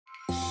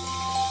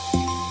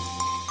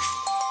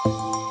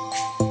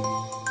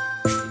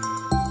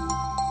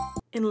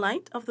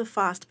light of the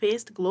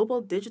fast-paced global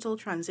digital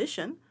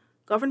transition,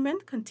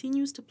 government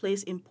continues to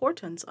place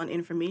importance on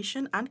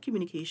information and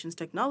communications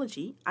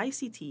technology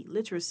 (ICT)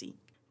 literacy.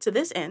 To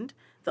this end,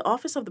 the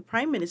Office of the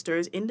Prime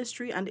Minister's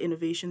Industry and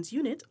Innovations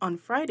Unit on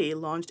Friday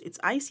launched its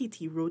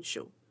ICT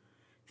Roadshow.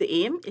 The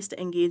aim is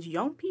to engage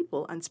young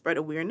people and spread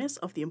awareness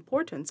of the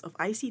importance of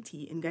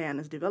ICT in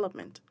Guyana's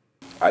development.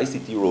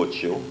 ICT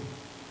Roadshow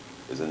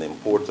is an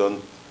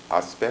important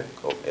aspect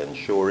of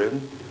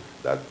ensuring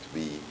that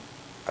we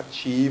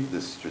achieve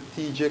the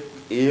strategic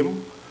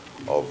aim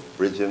of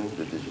bridging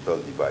the digital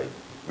divide.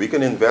 We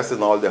can invest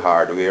in all the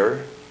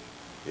hardware,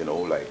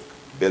 like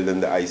building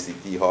the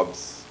ICT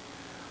hubs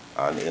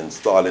and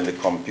installing the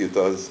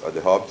computers at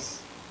the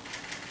hubs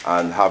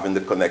and having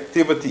the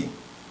connectivity.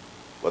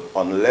 But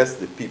unless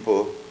the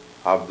people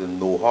have the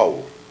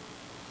know-how,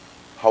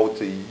 how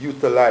to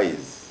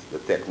utilize the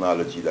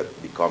technology that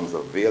becomes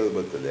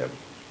available to them,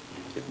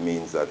 it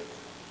means that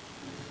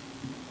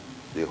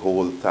the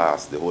whole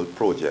task, the whole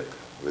project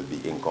will be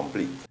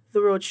incomplete. The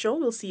roadshow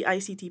will see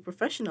ICT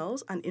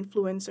professionals and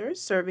influencers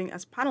serving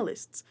as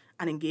panelists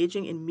and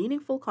engaging in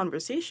meaningful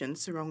conversations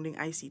surrounding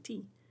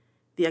ICT.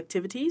 The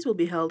activities will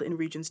be held in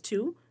Regions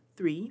 2,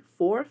 3,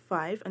 4,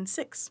 5, and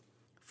 6.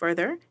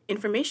 Further,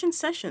 information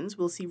sessions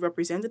will see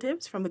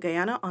representatives from the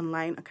Guyana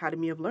Online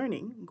Academy of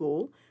Learning,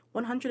 GOAL,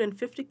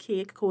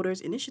 150K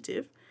Coders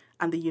Initiative,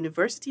 and the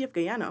University of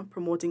Guyana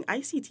promoting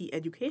ICT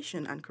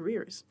education and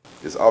careers.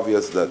 It's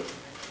obvious that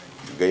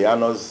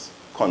Guyana's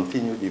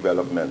continued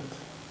development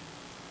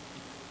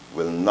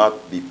will not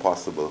be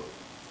possible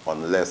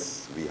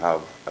unless we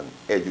have an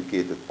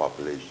educated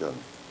population.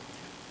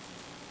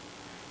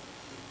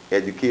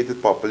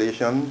 Educated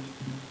population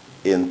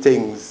in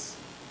things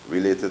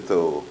related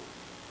to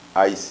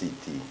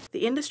ICT.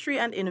 The Industry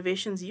and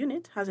Innovations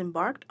Unit has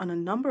embarked on a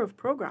number of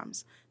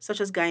programs,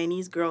 such as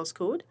Guyanese Girls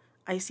Code,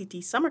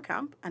 ICT Summer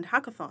Camp, and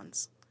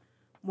hackathons.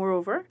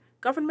 Moreover,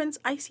 government's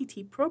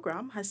ICT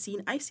program has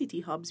seen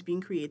ICT hubs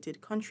being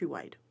created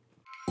countrywide.